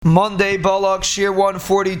Monday, Balak, Shiur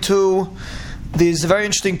 142. This is a very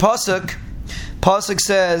interesting pasuk. Pasuk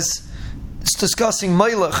says, it's discussing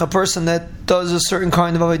Melech, a person that does a certain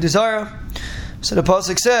kind of avodah zarah. So the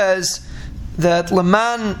pasuk says that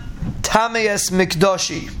Leman Tameas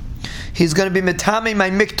Mikdashi. He's going to be Metame my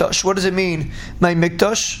Mikdash. What does it mean, my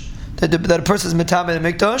Mikdash? That a person is Metame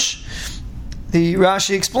the Mikdash. The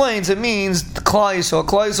Rashi explains it means the Klal Yisrael.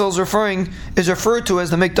 Klal Yisrael is referred to as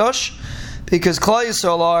the Mikdash, because Klal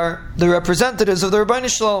Yisrael are the representatives of the Rebbeinu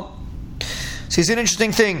Shalom. So it's an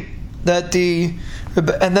interesting thing that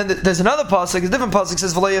and then there's another pasuk, a different pasuk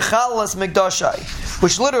says V'lo yechal es mikdashai,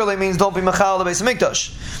 which literally means don't be mechal the Beis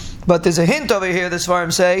Mikdash. But there's a hint over here, the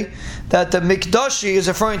Svarim say, that the Mikdashi is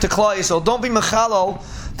referring to Klal Yisrael. Don't be mechal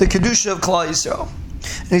the Kedushah of Klal Yisrael.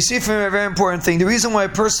 And you see from here a very important thing. The reason why a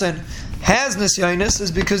person has nisyanis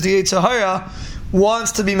is because the Yetzer Hara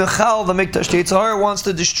wants to be mechal the Mikdash. The Yetzer Hara wants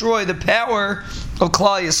to destroy the power of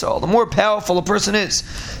Klal Yisrael. The more powerful a person is,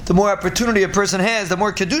 the more opportunity a person has, the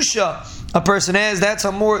more Kedushah a person has, that's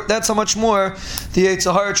how much more the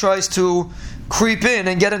Yetzer Hara tries to creep in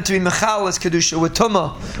and get him to be mechal as Kedushah, with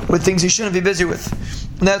tumah, with things he shouldn't be busy with.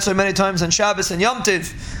 And that's why many times on Shabbos and Yom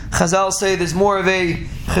Tiv, Chazal say there's more of a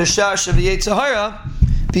cheshash of the Yetzer Hara,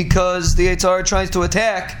 because the Yetzer Hara tries to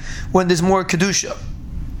attack when there's more Kedushah.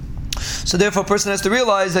 So therefore a person has to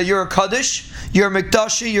realize that you're a Kaddish, you're a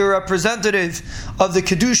Mikdashi, you're a representative of the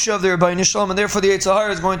Kedushah of the Rebbeinu Shalom, and therefore the Yetzer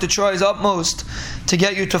Hara is going to try his utmost to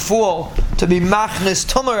get you to fall, to be machnis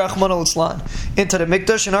tumah rachmana litzlan into the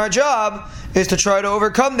Mikdash, and our job is to try to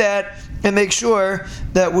overcome that and make sure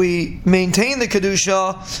that we maintain the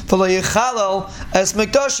Kedushah v'lo yechalel es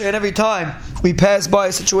Mikdash, and every time we pass by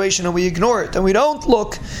a situation and we ignore it and we don't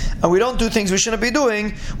look and we don't do things we shouldn't be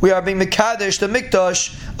doing, we are being mekadesh the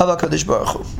Mikdash of HaKadosh Baruch Hu.